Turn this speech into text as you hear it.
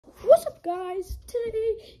guys?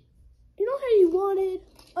 Today, you know how you wanted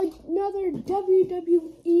another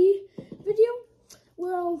WWE video?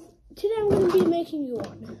 Well, today I'm going to be making you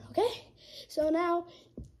one, okay? So now,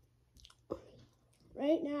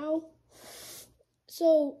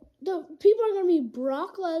 the people are going to be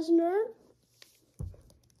Brock Lesnar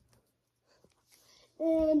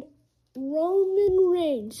and Roman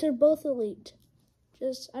Reigns. They're both elite.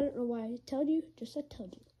 I don't know why I told you, I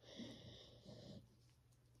told you.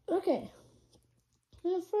 Okay.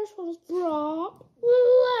 The first one is Brock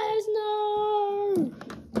Lesnar.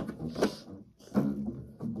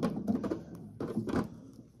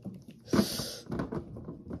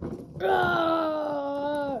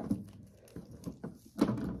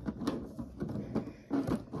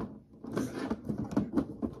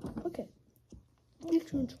 Okay.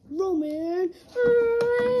 Next one's Roman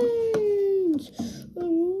Reigns.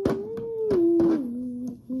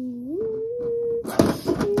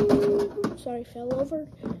 Sorry, fell over.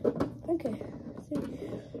 Okay.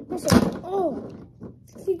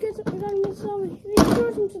 He gets up and he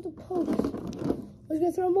throws him to the post. I was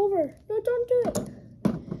gonna throw him over. No, don't do it.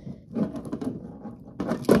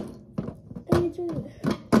 And he does it.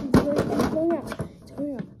 It's going out. It's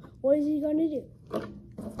going out. What is he gonna do?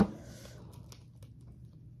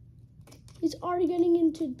 He's already getting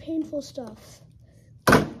into painful stuff.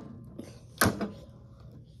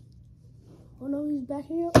 Oh no, he's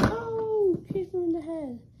backing up. Oh, kicked him in the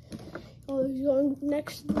head. Oh, he's going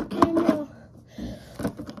next to the camera.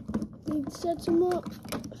 He sets him up.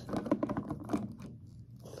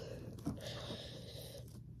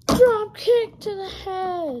 Drop kick to the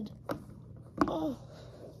head. Oh.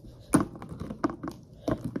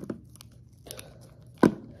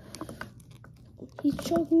 He's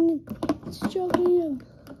choking him. He's choking him.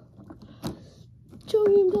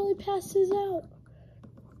 Choking him until he passes out.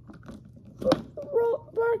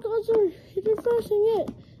 Brock Lesnar, he's reversing it.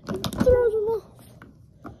 He throws him off.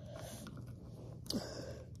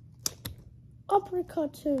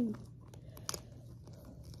 Uppercuts him.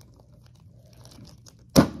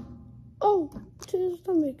 Oh, to his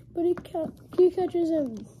stomach, but he catches him.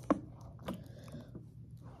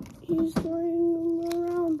 He's throwing him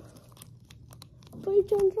around, but he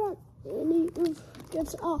turns around and he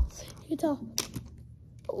gets off. He gets off.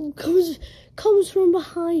 Oh, comes from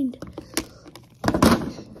behind.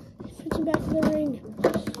 Puts him back to the ring.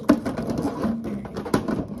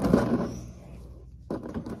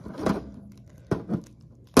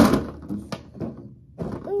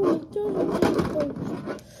 Oh, he throws him to the post.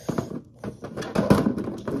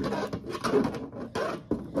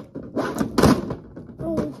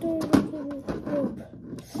 Oh, he throws him to the rope.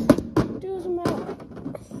 Throws him out.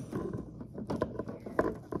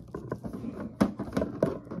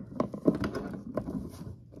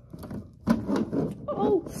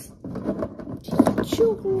 Oh!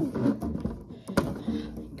 Choking.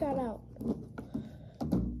 Got out.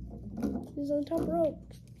 He's on top rope.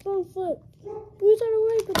 Front flip. He was out of the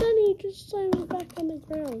way, but then he just slams back on the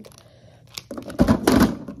ground.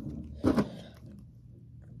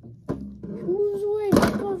 He moves away,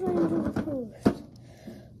 but goes right into the post.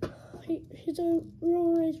 He's on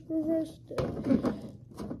Roman Reigns reversed it.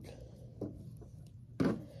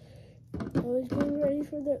 Oh, he's getting ready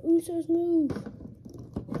for the Usos move.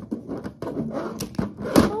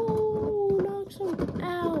 Oh, knocks him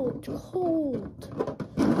out cold.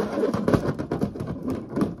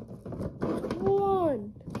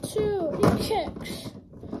 1, 2, he kicks.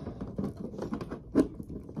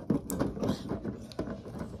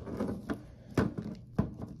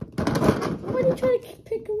 Why did he try to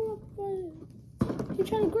pick him up? He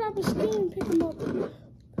tried to grab his skin and pick him up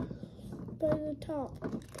by the top.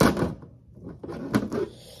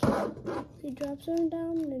 He drops him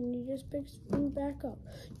down and he just picks him back up.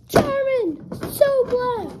 German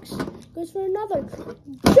suplex! Goes for another.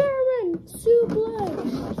 German suplex!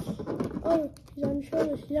 Oh, he's on the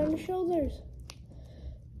shoulders. He's on the shoulders.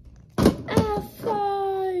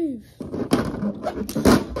 F5!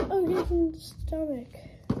 Oh, gets him in the stomach.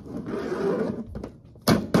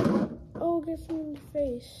 Oh, gets him in the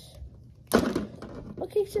face. Oh,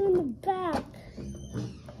 kicks him in the back.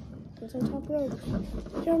 Gets on top rope.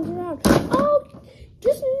 Jumps around. Oh!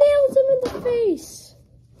 Just nails him in the face.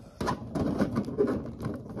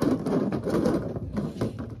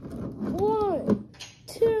 One,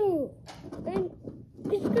 two, and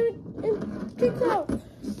he's gonna kick out.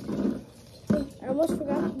 I almost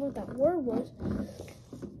forgot what that word was.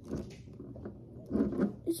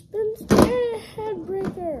 He spins a head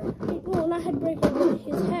breaker. Well, not head breaker, but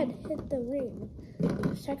his head hit the ring.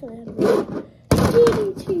 Second head breaker.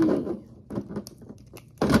 DDT.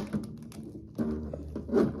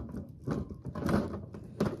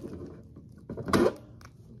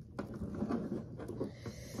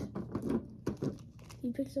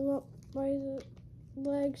 picks him up by the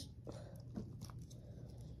legs.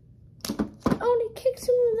 Oh, and he kicks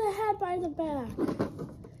him in the head by the back.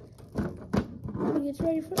 He gets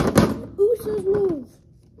ready for Uso's move.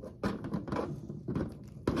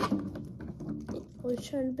 Oh, he's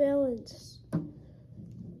trying to balance.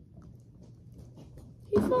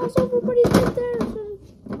 He falls over, but he's right there.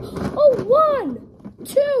 Oh, 1,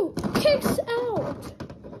 2, kicks out.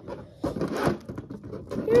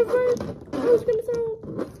 He reversed. I was gonna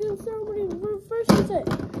throw, but he reverses it.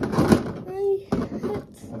 And he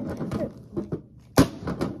hits it.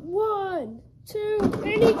 1, 2,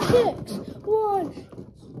 and he kicks. 1,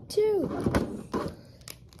 2.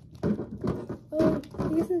 Oh,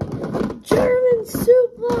 he's a German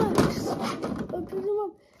suplex. Oh, pick him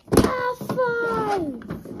up. F5.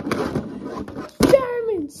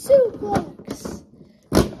 German suplex.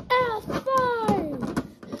 F5.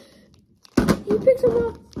 He picks him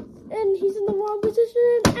up, and he's in the wrong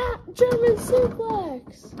position. German suplex.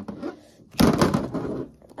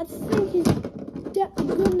 I think he's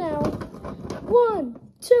good now. 1,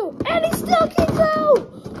 2, and he still kicks out.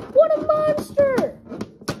 What a monster!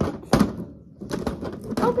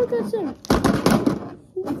 Uppercuts him.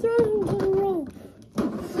 He throws him to the rope.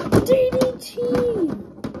 DDT.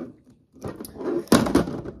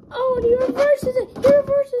 Oh, and he reverses it. He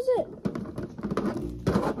reverses it.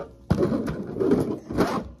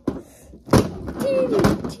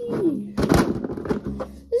 DDT.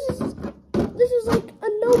 This is like a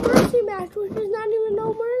no mercy match, which is not even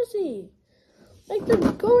no mercy. Like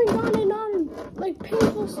they're going on and on, like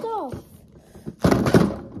painful stuff.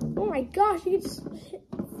 Oh my gosh, he gets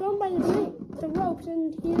thrown by the ropes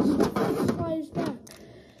and he just flies back.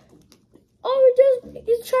 Oh,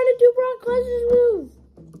 he's trying to do Brock Lesnar's move.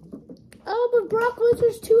 Oh, but Brock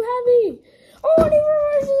Lesnar's too heavy. Oh, and he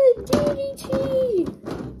reverses a DDT.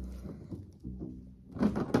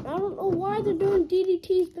 I don't know why they're doing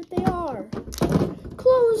DDTs, but they are.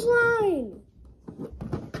 Clothesline.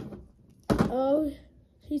 Oh,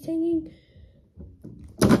 he's hanging.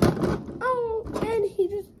 Oh, and he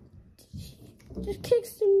just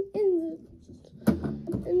kicks him in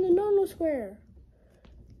the no square.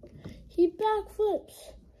 He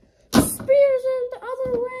backflips, spears him the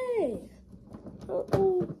other way.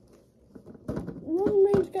 Uh-oh. Roman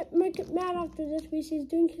Reigns might get mad after this because he's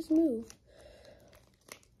doing his move.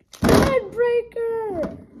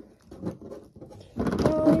 Headbreaker.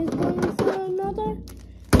 Oh, he's going for another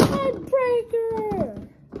headbreaker.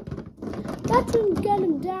 That's him, get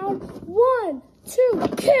him down. 1, 2,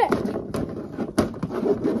 kick.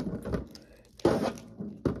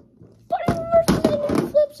 But he reverses it and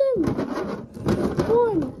flips him.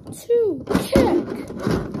 1, 2, kick.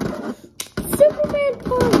 Superman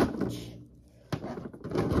punch.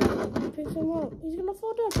 Picks him up. He's gonna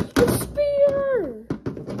fall down. The spear.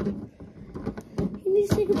 He needs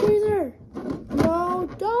to take a breather. No,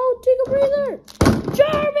 don't take a breather.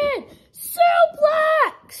 German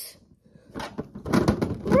suplex.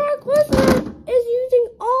 Brock Lesnar is using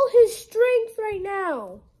all his strength right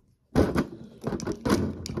now.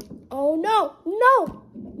 Oh no, no,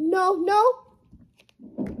 no, no.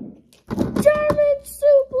 German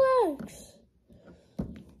suplex.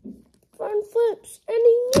 Front flips, and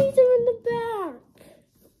he needs him in the back.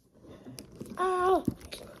 Ow,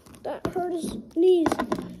 that hurt his knees.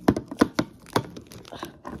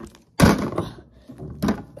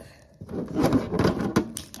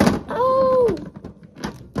 Oh,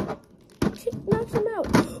 knocks him out.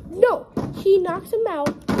 No, he knocks him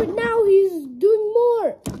out, but now he's doing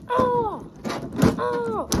more. Oh,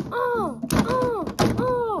 oh, oh, oh,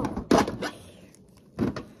 oh.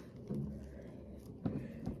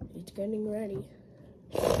 He's getting ready.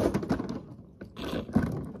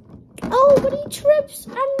 Oh, but he trips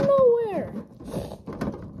out of nowhere.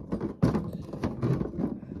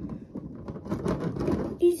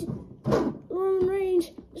 He's Roman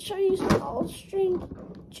Reigns is trying to use all strength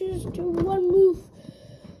to just do one move,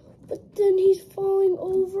 but then he's falling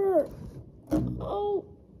over. Oh,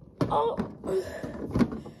 oh,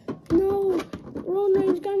 no, Roman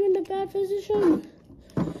Reigns got him in a bad position.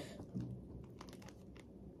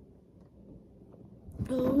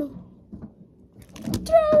 Oh no.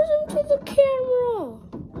 Throws him to the camera.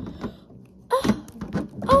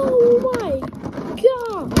 Oh my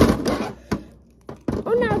god.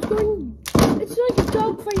 Oh, now it's like a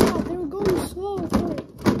dogfight now. They were going slow for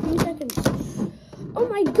a few seconds. Oh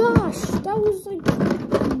my gosh, that was like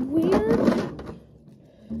weird.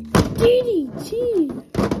 DDT.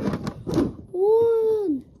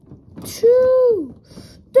 1, 2,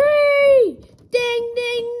 3. Ding,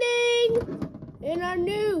 ding, ding. And our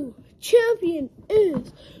new champion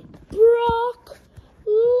is Brock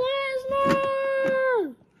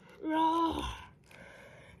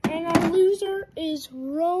is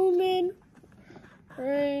Roman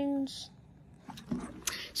Reigns.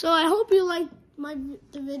 So I hope you liked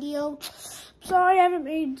the video. Sorry I haven't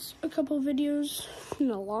made a couple videos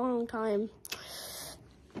in a long time.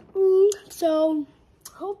 So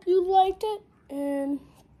hope you liked it, and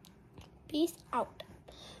peace out.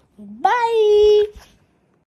 Bye.